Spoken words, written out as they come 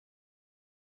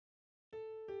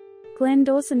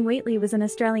Dawson Wheatley was an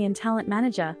Australian talent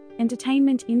manager,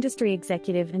 entertainment industry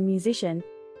executive and musician.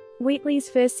 Wheatley's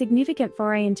first significant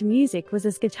foray into music was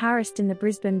as guitarist in the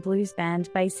Brisbane blues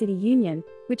band Bay City Union,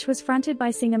 which was fronted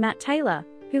by singer Matt Taylor,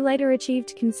 who later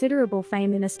achieved considerable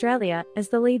fame in Australia as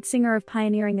the lead singer of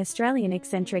pioneering Australian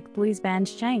eccentric blues band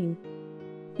Chain.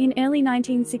 In early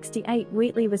 1968,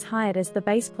 Wheatley was hired as the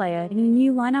bass player in a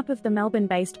new lineup of the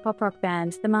Melbourne-based pop-rock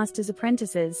band the Masters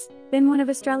Apprentices, then one of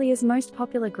Australia's most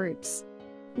popular groups.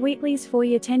 Wheatley's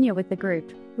 4-year tenure with the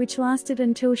group, which lasted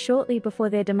until shortly before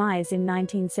their demise in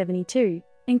 1972,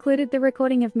 included the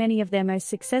recording of many of their most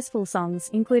successful songs,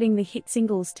 including the hit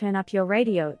singles Turn Up Your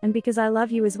Radio and Because I Love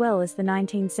You, as well as the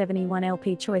 1971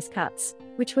 LP Choice Cuts,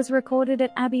 which was recorded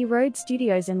at Abbey Road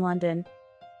Studios in London.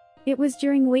 It was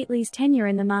during Wheatley's tenure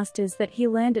in the Masters that he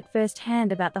learned at first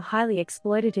hand about the highly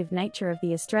exploitative nature of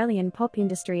the Australian pop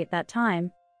industry at that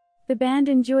time. The band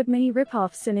endured many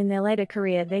rip-offs, and in their later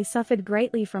career they suffered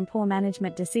greatly from poor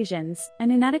management decisions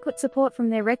and inadequate support from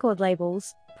their record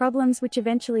labels, problems which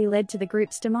eventually led to the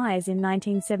group's demise in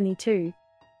 1972.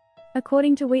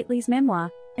 According to Wheatley's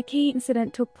memoir, a key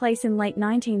incident took place in late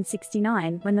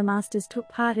 1969 when the Masters took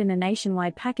part in a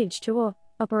nationwide package tour,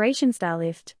 Operation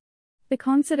Starlift. The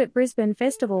concert at Brisbane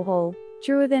Festival Hall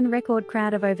drew a then record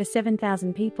crowd of over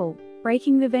 7,000 people,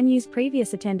 breaking the venue's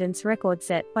previous attendance record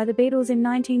set by the Beatles in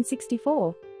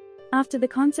 1964. After the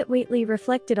concert, Wheatley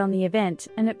reflected on the event,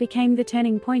 and it became the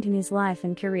turning point in his life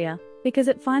and career, because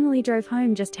it finally drove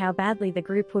home just how badly the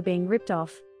group were being ripped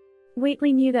off.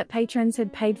 Wheatley knew that patrons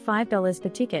had paid $5 per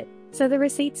ticket, so the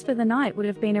receipts for the night would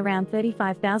have been around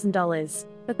 $35,000,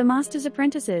 but the Masters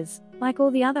Apprentices, like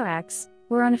all the other acts,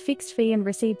 were on a fixed fee and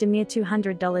received a mere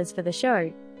 $200 for the show.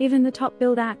 Even the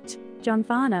top-billed act, John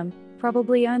Farnham,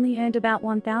 probably only earned about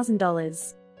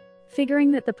 $1,000.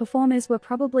 Figuring that the performers were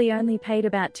probably only paid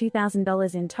about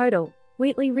 $2,000 in total,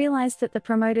 Wheatley realized that the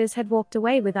promoters had walked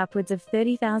away with upwards of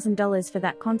 $30,000 for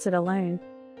that concert alone.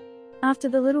 After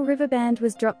the Little River Band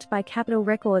was dropped by Capitol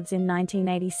Records in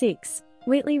 1986,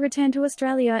 Wheatley returned to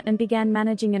Australia and began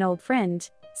managing an old friend,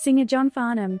 singer John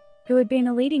Farnham, who had been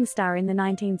a leading star in the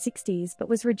 1960s but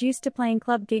was reduced to playing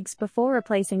club gigs before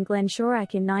replacing Glenn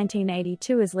Shorrock in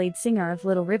 1982 as lead singer of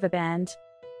Little River Band.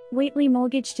 Wheatley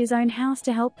mortgaged his own house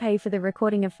to help pay for the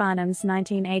recording of Farnham's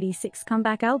 1986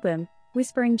 comeback album,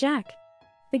 Whispering Jack.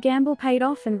 The gamble paid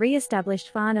off and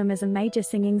re-established Farnham as a major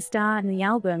singing star, and the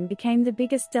album became the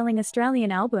biggest-selling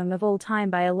Australian album of all time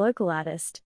by a local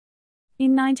artist.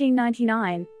 In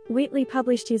 1999, Wheatley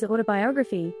published his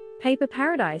autobiography, Paper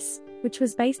Paradise, which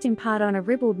was based in part on a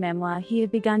ribald memoir he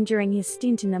had begun during his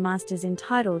stint in the Masters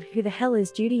entitled Who the Hell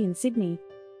is Judy in Sydney.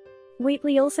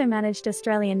 Wheatley also managed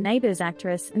Australian Neighbours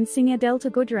actress and singer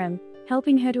Delta Goodrem,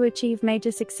 helping her to achieve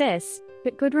major success,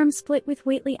 but Goodrem split with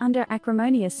Wheatley under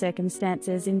acrimonious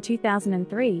circumstances in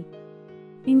 2003.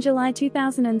 In July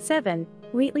 2007,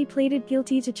 Wheatley pleaded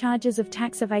guilty to charges of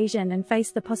tax evasion and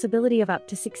faced the possibility of up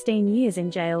to 16 years in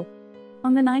jail.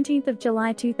 On the 19th of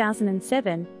July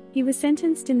 2007, he was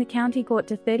sentenced in the county court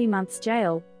to 30 months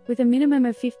jail, with a minimum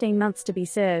of 15 months to be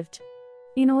served.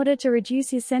 In order to reduce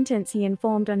his sentence, he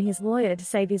informed on his lawyer to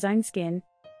save his own skin.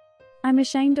 "I'm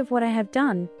ashamed of what I have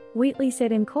done," Wheatley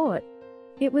said in court.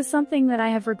 "It was something that I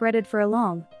have regretted for a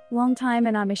long time,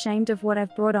 and I'm ashamed of what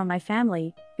I've brought on my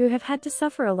family, who have had to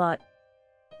suffer a lot."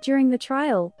 During the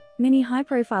trial, many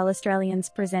high-profile Australians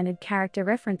presented character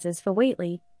references for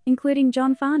Wheatley, including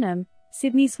John Farnham,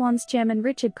 Sydney Swans chairman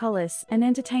Richard Collis, and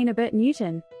entertainer Bert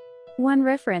Newton. One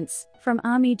reference, from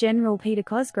Army General Peter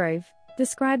Cosgrove,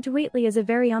 described Wheatley as a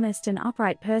very honest and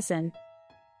upright person.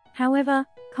 However,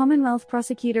 Commonwealth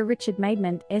prosecutor Richard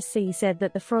Maidment, SC, said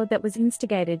that the fraud that was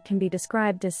instigated can be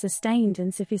described as sustained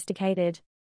and sophisticated.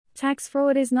 Tax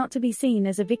fraud is not to be seen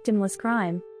as a victimless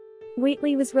crime.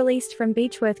 Wheatley was released from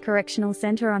Beechworth Correctional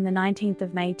Centre on the 19th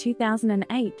of May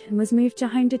 2008 and was moved to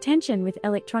home detention with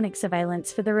electronic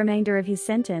surveillance for the remainder of his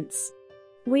sentence.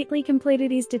 Wheatley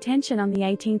completed his detention on the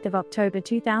 18th of October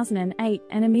 2008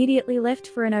 and immediately left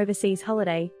for an overseas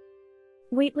holiday.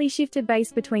 Wheatley shifted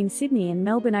base between Sydney and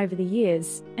Melbourne over the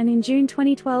years, and in June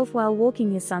 2012, while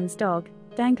walking his son's dog,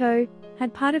 Danko,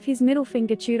 had part of his middle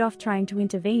finger chewed off trying to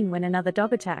intervene when another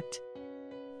dog attacked.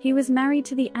 He was married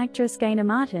to the actress Gaynor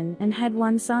Martin and had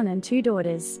one son and 2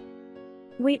 daughters.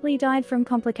 Wheatley died from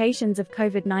complications of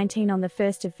COVID-19 on the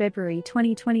 1st of February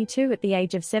 2022 at the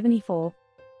age of 74.